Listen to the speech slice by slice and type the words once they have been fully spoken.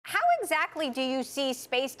exactly do you see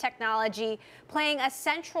space technology playing a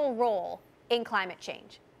central role in climate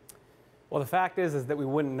change? Well, the fact is that we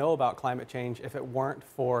wouldn't know about climate change if it weren't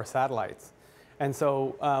for satellites. And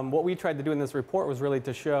so what we tried to do in this report was really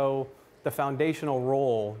to show the foundational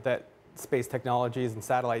role that space technologies and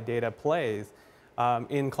satellite data plays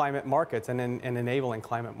in climate markets and in enabling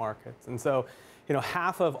climate markets. And so,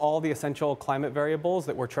 half of all the essential climate variables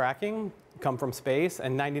that we're tracking come from space,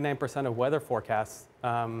 and 99% of weather forecasts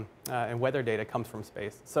and weather data comes from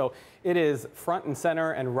space. So it is front and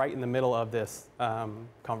center and right in the middle of this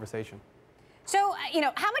conversation. So,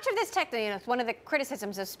 how much of this tech, one of the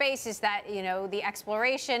criticisms of space is that, the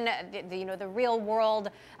exploration, the real world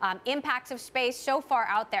impacts of space so far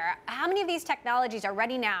out there. How many of these technologies are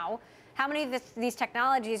ready now? How many of these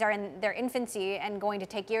technologies are in their infancy and going to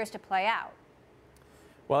take years to play out?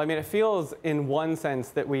 Well, it feels in one sense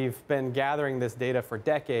that we've been gathering this data for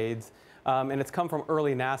decades, and it's come from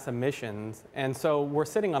early NASA missions. And so we're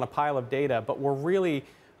sitting on a pile of data, but we're really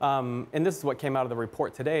and this is what came out of the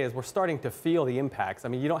report today, is we're starting to feel the impacts.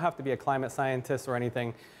 You don't have to be a climate scientist or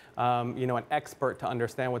anything, an expert to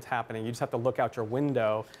understand what's happening. You just have to look out your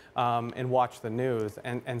window and watch the news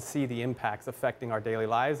and see the impacts affecting our daily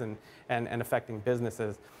lives and affecting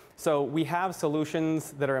businesses. So we have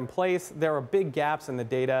solutions that are in place. There are big gaps in the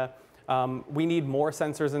data. We need more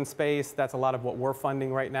sensors in space. That's a lot of what we're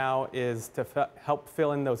funding right now, is to help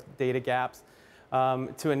fill in those data gaps.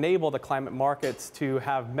 To enable the climate markets to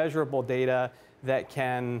have measurable data that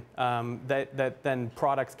can that then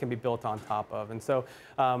products can be built on top of. And so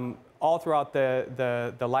all throughout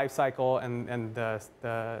the life cycle and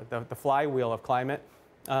the flywheel of climate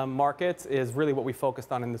markets is really what we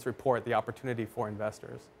focused on in this report, the opportunity for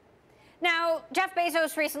investors. Now, Jeff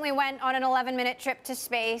Bezos recently went on an 11-minute trip to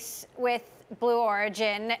space with Blue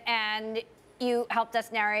Origin, and you helped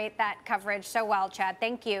us narrate that coverage so well, Chad.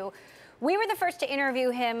 Thank you. We were the first to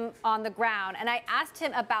interview him on the ground, and I asked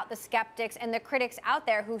him about the skeptics and the critics out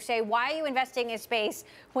there who say, why are you investing in space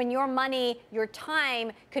when your money, your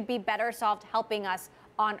time could be better solved helping us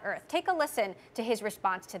on Earth? Take a listen to his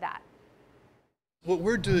response to that. What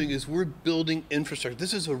we're doing is we're building infrastructure.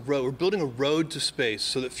 This is a road. We're building a road to space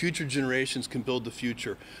so that future generations can build the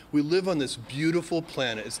future. We live on this beautiful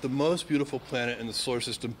planet. It's the most beautiful planet in the solar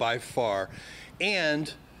system by far.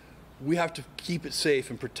 And we have to keep it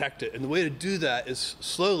safe and protect it. And the way to do that is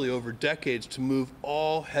slowly, over decades, to move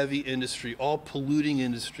all heavy industry, all polluting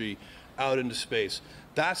industry out into space.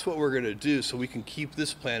 That's what we're going to do so we can keep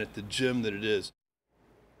this planet the gem that it is.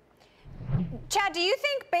 Chad, do you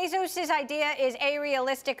think Bezos' idea is A,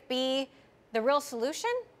 realistic, B, the real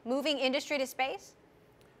solution, moving industry to space?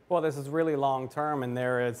 Well, this is really long term, and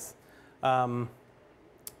there is,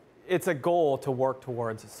 it's a goal to work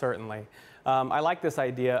towards, certainly. I like this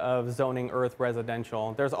idea of zoning Earth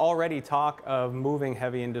residential. There's already talk of moving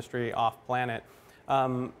heavy industry off planet.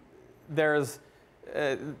 The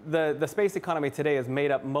space economy today is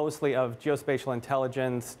made up mostly of geospatial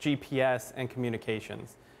intelligence, GPS, and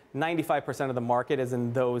communications. 95% of the market is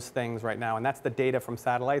in those things right now, and that's the data from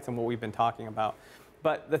satellites and what we've been talking about.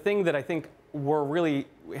 But the thing that I think we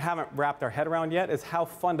haven't wrapped our head around yet is how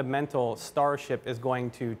fundamental Starship is going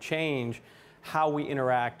to change how we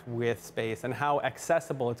interact with space and how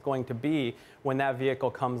accessible it's going to be when that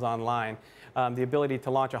vehicle comes online. The ability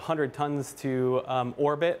to launch 100 tons to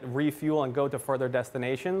orbit, refuel, and go to further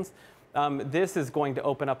destinations. This is going to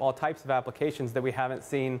open up all types of applications that we haven't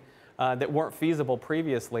seen that weren't feasible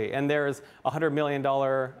previously. And there's a $100 million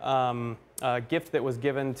gift that was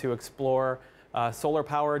given to explore solar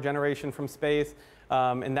power generation from space.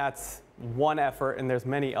 And that's one effort, and there's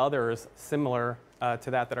many others similar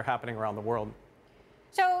to that are happening around the world.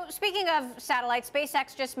 So speaking of satellites,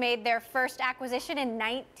 SpaceX just made their first acquisition in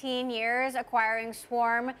 19 years, acquiring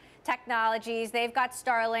Swarm Technologies. They've got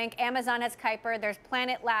Starlink, Amazon has Kuiper, there's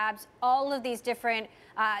Planet Labs, all of these different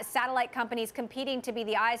satellite companies competing to be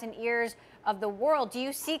the eyes and ears of the world. Do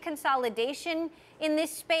you see consolidation in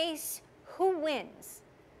this space? Who wins?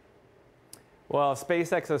 Well,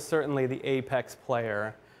 SpaceX is certainly the apex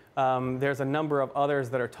player. There's a number of others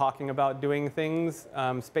that are talking about doing things.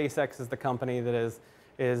 SpaceX is the company that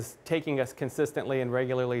is taking us consistently and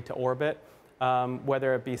regularly to orbit,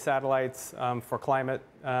 whether it be satellites for climate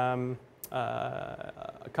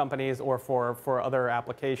companies or for other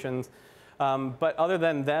applications. But other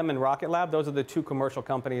than them and Rocket Lab, those are the two commercial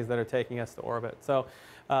companies that are taking us to orbit. So,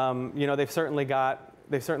 they've certainly got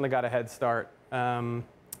a head start and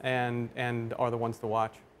are the ones to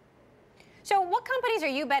watch. So what companies are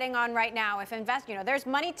you betting on right now? If there's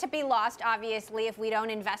money to be lost, obviously, if we don't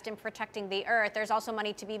invest in protecting the Earth. There's also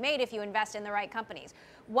money to be made if you invest in the right companies.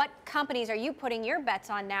 what companies are you putting your bets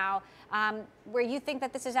on now where you think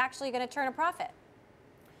that this is actually going to turn a profit?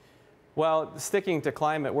 Well, sticking to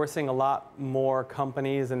climate, we're seeing a lot more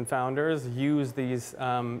companies and founders use these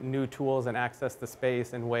new tools and access to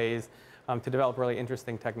space in ways to develop really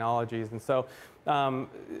interesting technologies. And so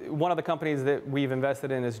one of the companies that we've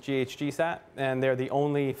invested in is GHGSat, and they're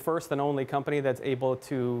the first and only company that's able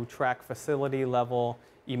to track facility level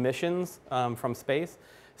emissions from space.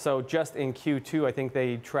 So just in Q2, I think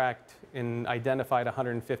they tracked and identified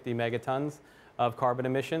 150 megatons of carbon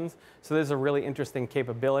emissions. So this is a really interesting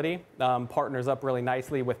capability. Partners up really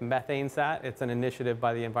nicely with MethaneSat. It's an initiative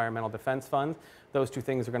by the Environmental Defense Fund. Those two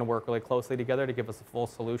things are going to work really closely together to give us a full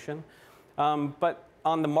solution. But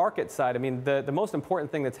on the market side, I mean, the most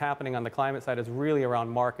important thing that's happening on the climate side is really around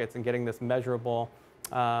markets and getting this measurable,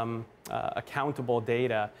 accountable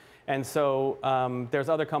data. And so there's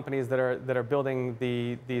other companies that are building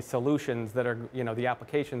the solutions that are, the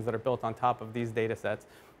applications that are built on top of these data sets.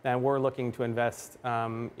 And we're looking to invest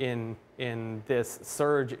in this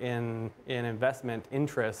surge in investment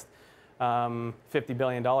interest. $50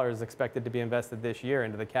 billion is expected to be invested this year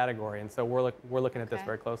into the category. And so we're looking at this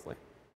very closely.